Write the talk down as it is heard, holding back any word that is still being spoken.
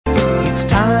It's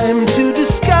time to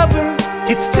discover,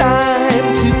 it's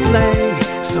time to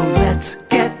play. So let's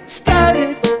get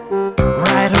started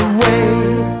right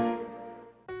away.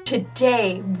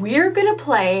 Today we're going to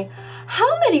play how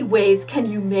many ways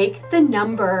can you make the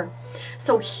number?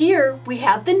 So here we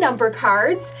have the number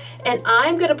cards, and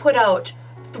I'm going to put out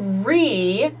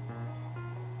 3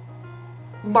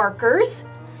 markers,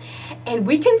 and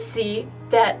we can see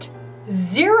that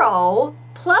 0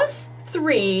 plus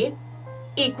 3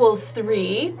 equals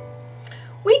 3.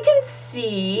 We can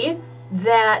see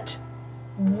that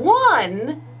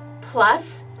 1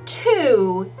 plus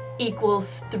 2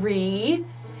 equals 3.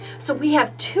 So we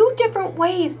have 2 different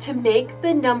ways to make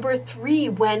the number 3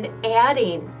 when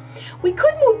adding. We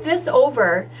could move this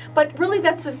over, but really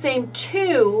that's the same.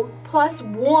 2 plus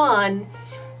 1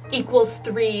 equals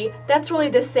 3. That's really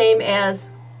the same as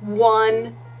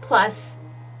 1 plus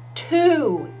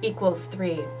 2 equals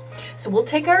 3. So we'll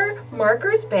take our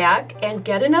markers back and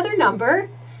get another number.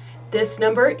 This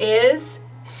number is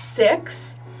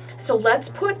 6. So let's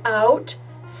put out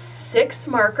 6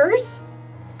 markers.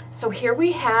 So here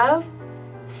we have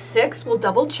 6. We'll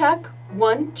double check.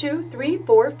 1, 2, 3,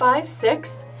 4, 5,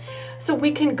 6. So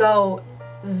we can go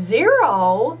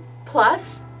 0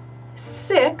 plus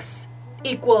 6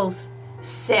 equals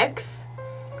 6.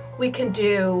 We can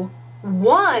do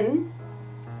 1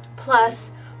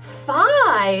 plus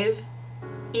 5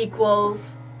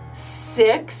 equals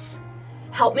 6.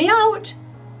 Help me out.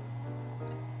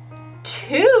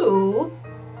 2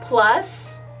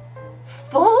 plus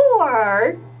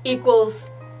 4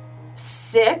 equals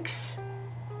 6.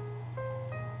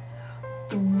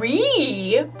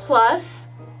 3 plus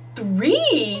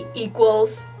 3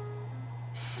 equals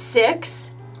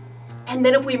 6. And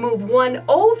then if we move 1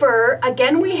 over,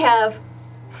 again we have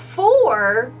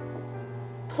 4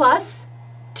 plus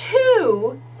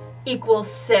 2 equals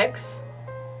 6,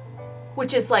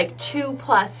 which is like 2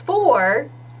 plus 4.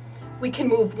 We can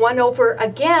move 1 over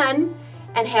again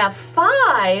and have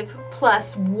 5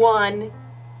 plus 1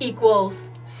 equals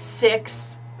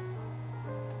 6.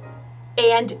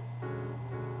 And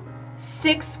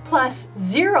 6 plus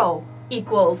 0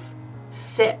 equals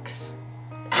 6.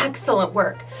 Excellent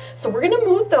work. So we're going to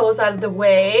move those out of the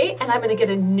way, and I'm going to get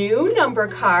a new number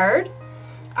card.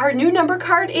 Our new number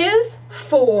card is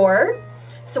 4.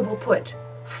 So we'll put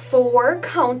 4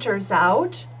 counters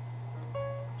out.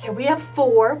 Here we have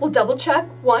 4. We'll double check.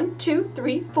 1, 2,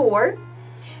 3, 4.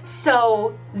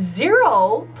 So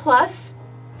 0 plus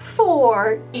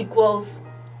 4 equals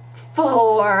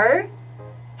 4.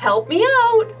 Help me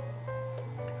out.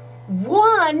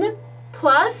 1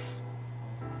 plus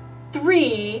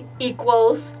 3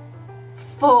 equals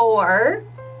 4.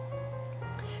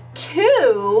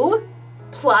 2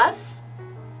 plus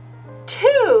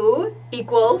 2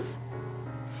 equals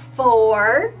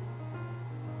 4.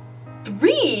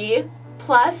 3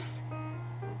 plus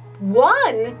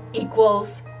 1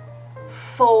 equals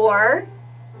 4.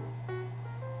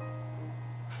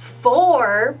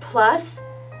 4 plus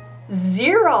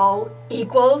 0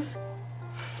 equals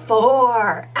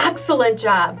 4. Excellent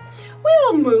job.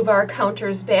 We'll move our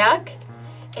counters back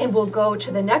and we'll go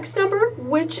to the next number,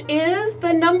 which is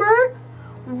the number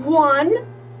 1.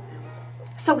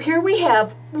 So here we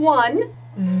have 1.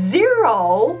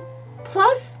 0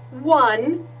 plus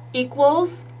 1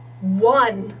 equals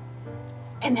 1.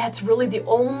 And that's really the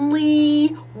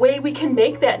only way we can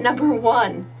make that number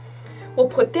 1. We'll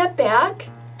put that back.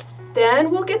 Then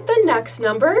we'll get the next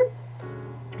number,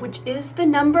 which is the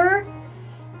number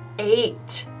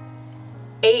 8.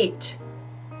 8.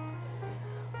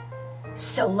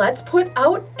 So let's put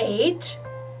out 8.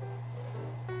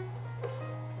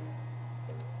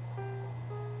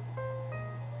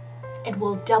 And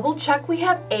we'll double check we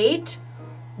have 8.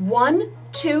 1,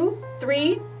 2,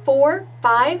 3, 4,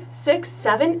 5, 6,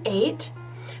 7, 8.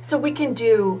 So we can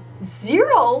do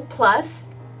 0 plus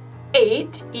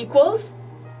 8 equals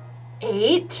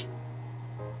 8.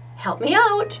 Help me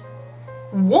out.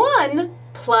 1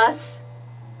 plus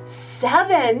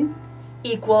 7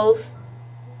 equals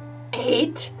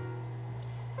 8.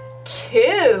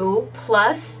 2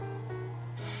 plus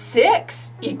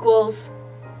 6 equals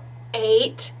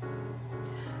 8.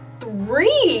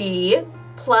 3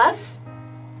 plus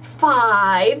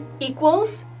 5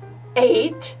 equals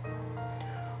 8.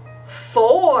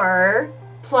 4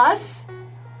 plus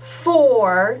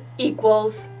 4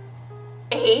 equals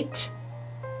 8.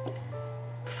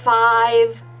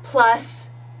 5 plus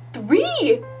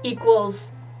 3 equals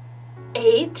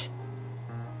 8.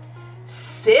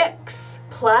 6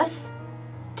 plus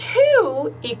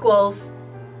 2 equals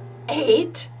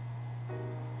 8.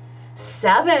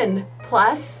 7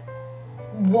 plus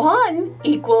 1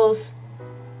 equals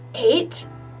 8.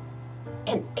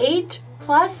 And 8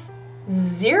 plus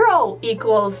 0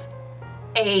 equals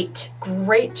 8.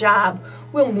 Great job.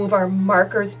 We'll move our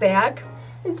markers back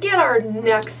and get our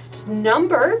next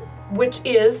number, which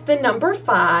is the number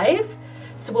 5.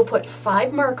 So we'll put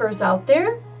 5 markers out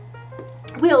there.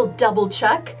 We'll double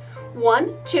check.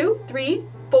 1, 2, 3,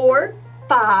 4,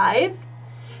 5.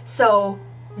 So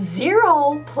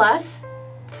 0 plus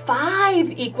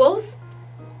 5 equals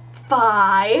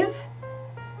 5.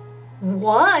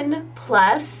 1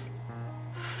 plus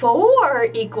 4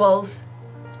 equals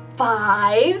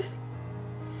 5.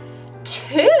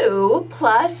 2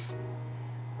 plus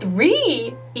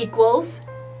 3 equals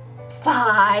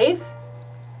 5.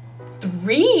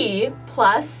 3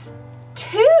 plus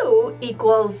 2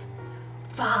 equals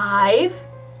 5.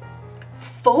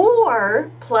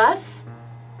 4 plus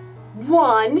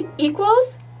 1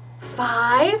 equals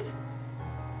 5.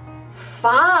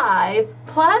 5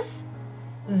 plus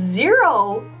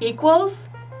 0 equals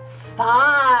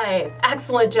 5.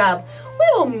 Excellent job.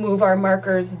 We'll move our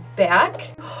markers back.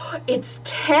 It's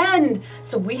 10.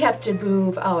 So we have to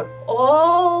move out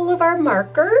all of our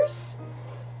markers.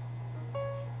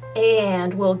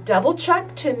 And we'll double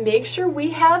check to make sure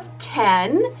we have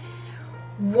 10.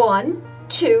 1,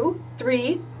 2,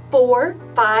 3, 4,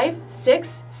 5,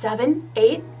 6, 7,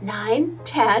 8, 9,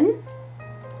 10.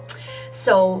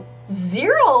 So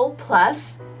 0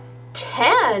 plus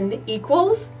 10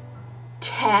 equals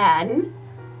 10.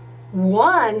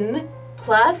 1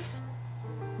 plus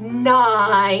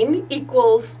 9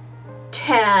 equals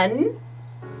 10.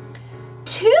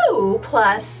 2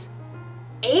 plus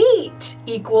 8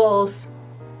 equals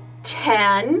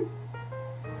 10.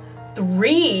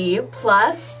 3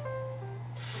 plus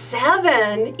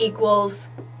 7 equals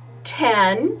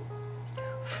 10.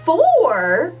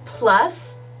 4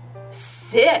 plus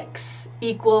 6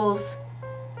 equals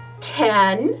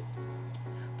 10.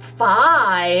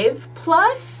 5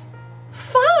 plus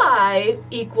 5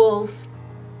 equals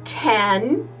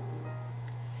 10.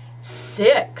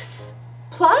 6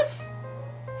 plus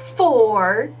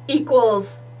 4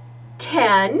 equals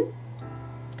 10.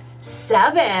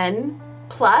 7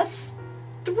 plus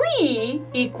 3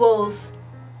 equals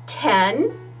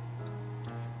 10.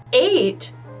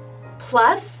 8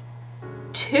 plus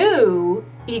 2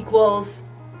 equals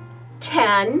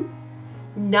 10.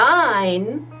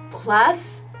 9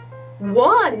 plus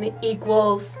 1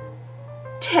 equals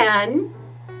 10.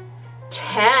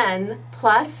 10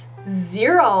 plus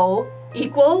 0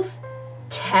 equals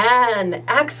 10.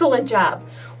 Excellent job.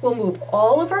 We'll move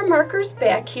all of our markers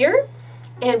back here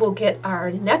and we'll get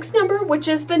our next number, which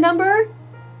is the number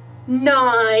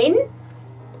 9.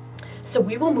 So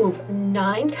we will move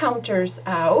 9 counters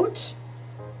out.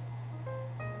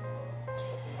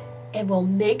 And we'll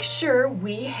make sure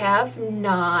we have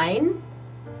 9.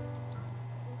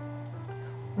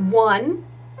 1,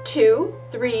 2,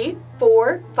 3,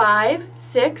 4, 5,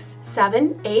 6,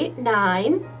 7, 8,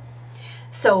 9.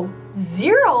 So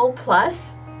 0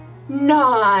 plus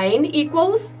 9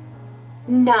 equals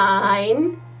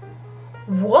 9.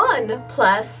 1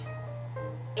 plus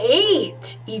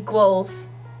 8 equals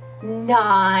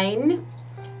 9.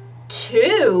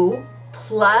 2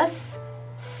 plus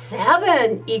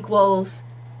 7 equals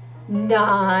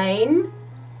 9.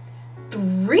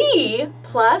 3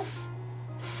 plus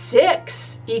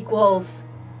 6 equals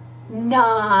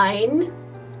 9.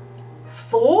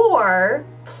 4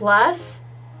 plus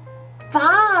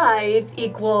 5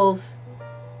 equals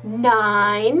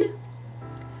 9.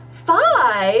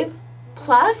 5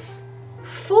 plus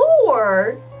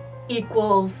 4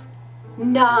 equals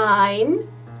 9.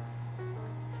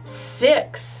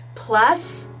 6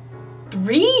 plus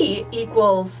 3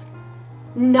 equals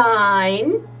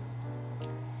 9.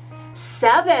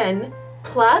 7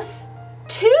 plus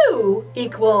 2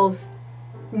 equals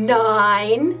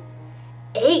 9.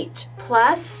 8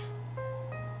 plus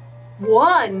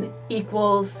 1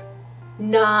 equals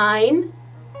 9.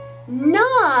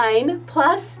 9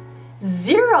 plus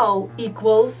 0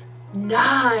 equals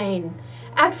 9.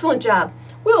 Excellent job.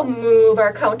 We'll move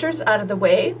our counters out of the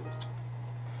way.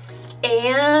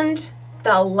 And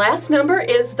the last number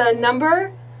is the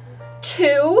number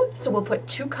 2. So we'll put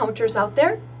 2 counters out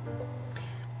there.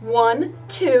 1,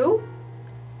 2.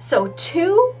 So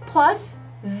 2 plus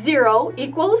 0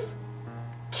 equals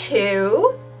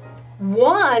 2.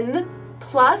 1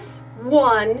 plus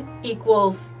 1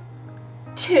 equals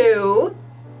 2.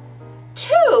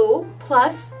 2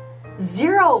 plus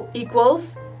 0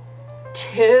 equals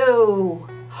 2.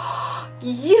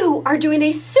 You are doing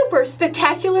a super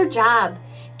spectacular job.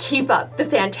 Keep up the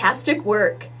fantastic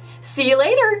work. See you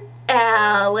later,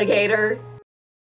 alligator.